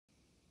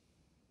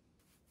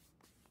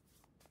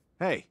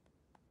Hey,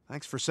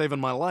 thanks for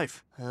saving my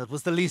life. It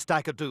was the least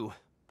I could do.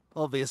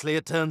 Obviously,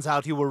 it turns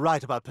out you were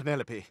right about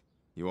Penelope.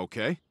 You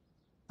okay?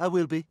 I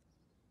will be.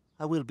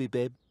 I will be,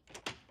 babe.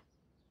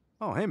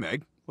 Oh, hey,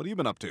 Meg. What have you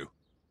been up to?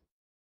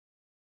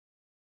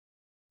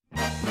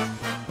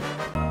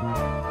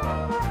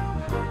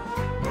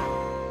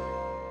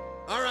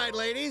 All right,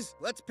 ladies,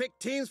 let's pick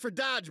teams for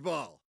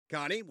dodgeball.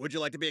 Connie, would you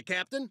like to be a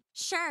captain?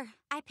 Sure.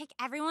 I pick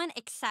everyone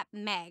except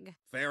Meg.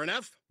 Fair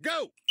enough.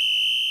 Go!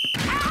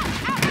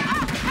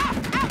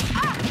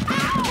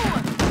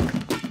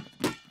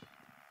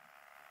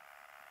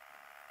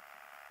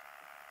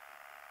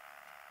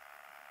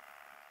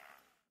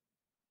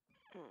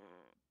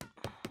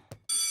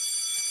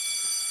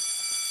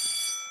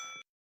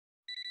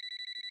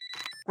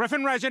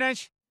 Griffin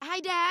residence. Hi,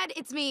 Dad.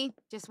 It's me.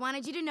 Just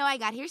wanted you to know I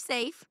got here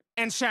safe.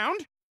 And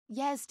sound?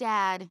 Yes,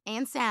 Dad.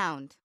 And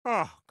sound.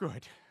 Oh,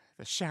 good.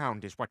 The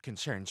sound is what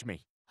concerns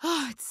me.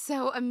 Oh, it's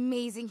so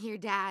amazing here,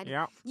 Dad.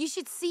 Yeah. You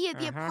should see it.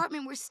 The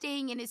apartment we're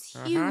staying in is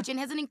huge and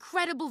has an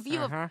incredible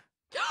view of...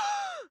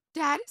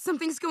 Dad,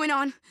 something's going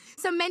on.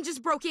 Some men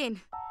just broke in.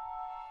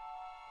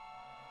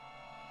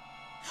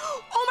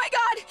 Oh, my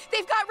God!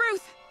 They've got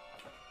Ruth!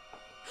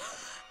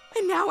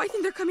 And now I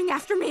think they're coming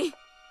after me.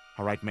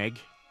 All right, Meg.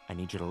 I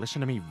need you to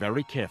listen to me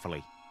very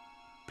carefully.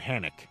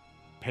 Panic.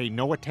 Pay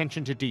no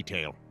attention to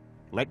detail.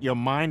 Let your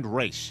mind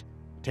race.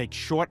 Take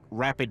short,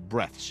 rapid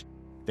breaths.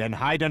 Then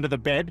hide under the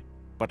bed,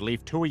 but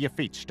leave 2 of your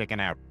feet sticking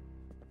out.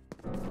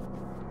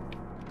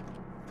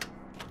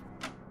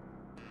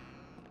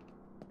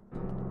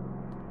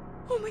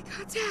 Oh my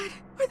God, Dad.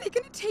 Are they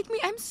gonna take me?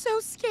 I'm so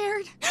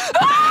scared.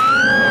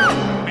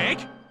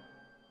 Meg?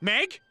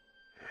 Meg?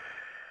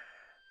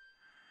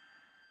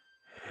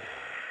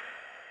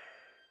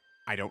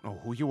 I don't know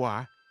who you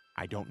are.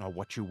 I don't know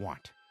what you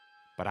want.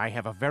 But I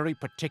have a very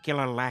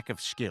particular lack of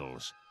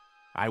skills.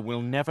 I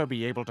will never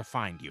be able to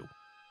find you.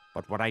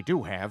 But what I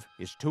do have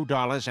is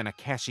 $2 and a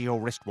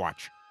Casio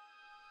wristwatch.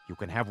 You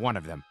can have one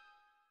of them.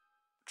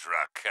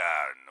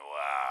 Drakkar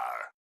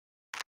Noir.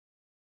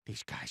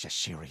 These guys are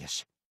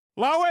serious.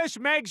 Lois,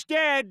 Meg's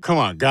dead! Come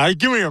on, guy,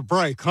 give me a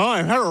break, huh?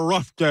 I've had a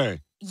rough day.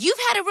 You've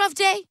had a rough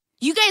day?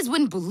 You guys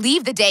wouldn't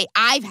believe the day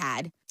I've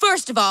had.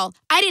 First of all,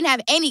 I didn't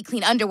have any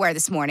clean underwear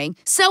this morning,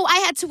 so I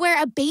had to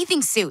wear a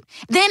bathing suit.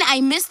 Then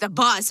I missed the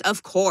bus,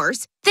 of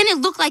course. Then it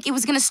looked like it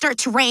was gonna start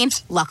to rain.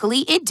 Luckily,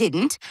 it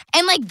didn't.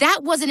 And like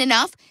that wasn't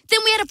enough, then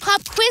we had a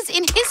pop quiz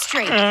in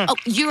history. Oh,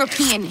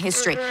 European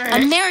history.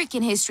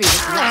 American history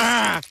was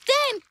less.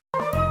 Then...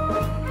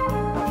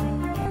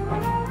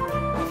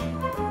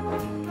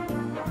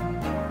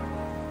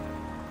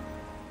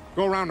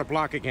 Go around the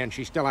block again.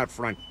 She's still out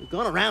front. We've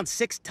gone around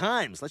 6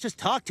 times. Let's just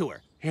talk to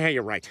her. Yeah,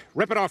 you're right.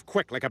 Rip it off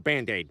quick like a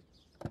Band-Aid.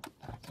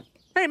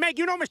 Hey, Meg,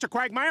 you know Mr.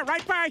 Quagmire,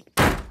 right? Bye.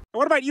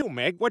 What about you,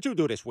 Meg? What'd you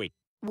do this week?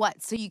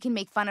 What, so you can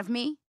make fun of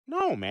me?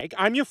 No, Meg.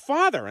 I'm your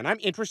father, and I'm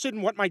interested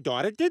in what my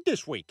daughter did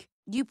this week.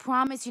 You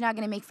promise you're not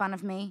gonna make fun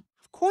of me?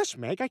 Of course,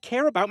 Meg. I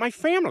care about my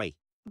family.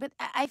 But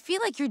I feel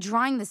like you're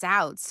drawing this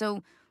out,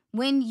 so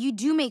when you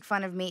do make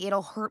fun of me,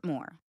 it'll hurt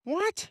more.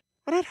 What?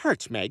 Well, that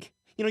hurts, Meg.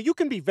 You know, you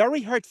can be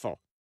very hurtful.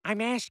 I'm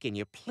asking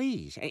you,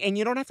 please. And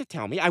you don't have to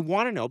tell me. I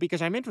want to know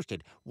because I'm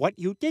interested. What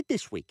you did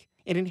this week.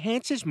 It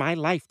enhances my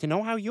life to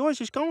know how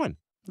yours is going.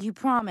 You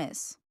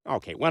promise?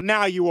 Okay, well,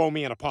 now you owe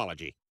me an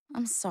apology.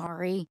 I'm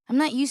sorry. I'm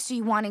not used to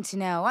you wanting to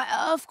know.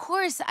 Of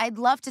course, I'd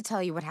love to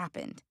tell you what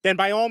happened. Then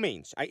by all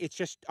means. It's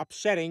just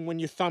upsetting when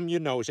you thumb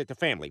your nose at the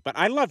family. But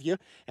I love you,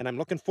 and I'm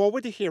looking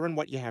forward to hearing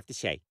what you have to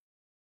say.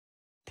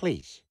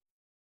 Please.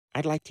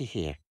 I'd like to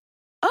hear.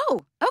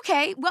 Oh,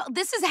 okay. Well,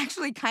 this is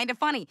actually kind of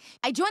funny.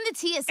 I joined the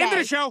TSA. Into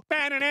the show,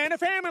 Banana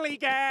Family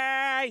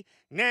Guy.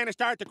 Nana,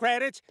 start the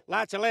credits.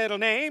 Lots of little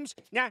names.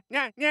 Nah,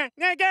 nah, nah,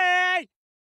 nah, guy.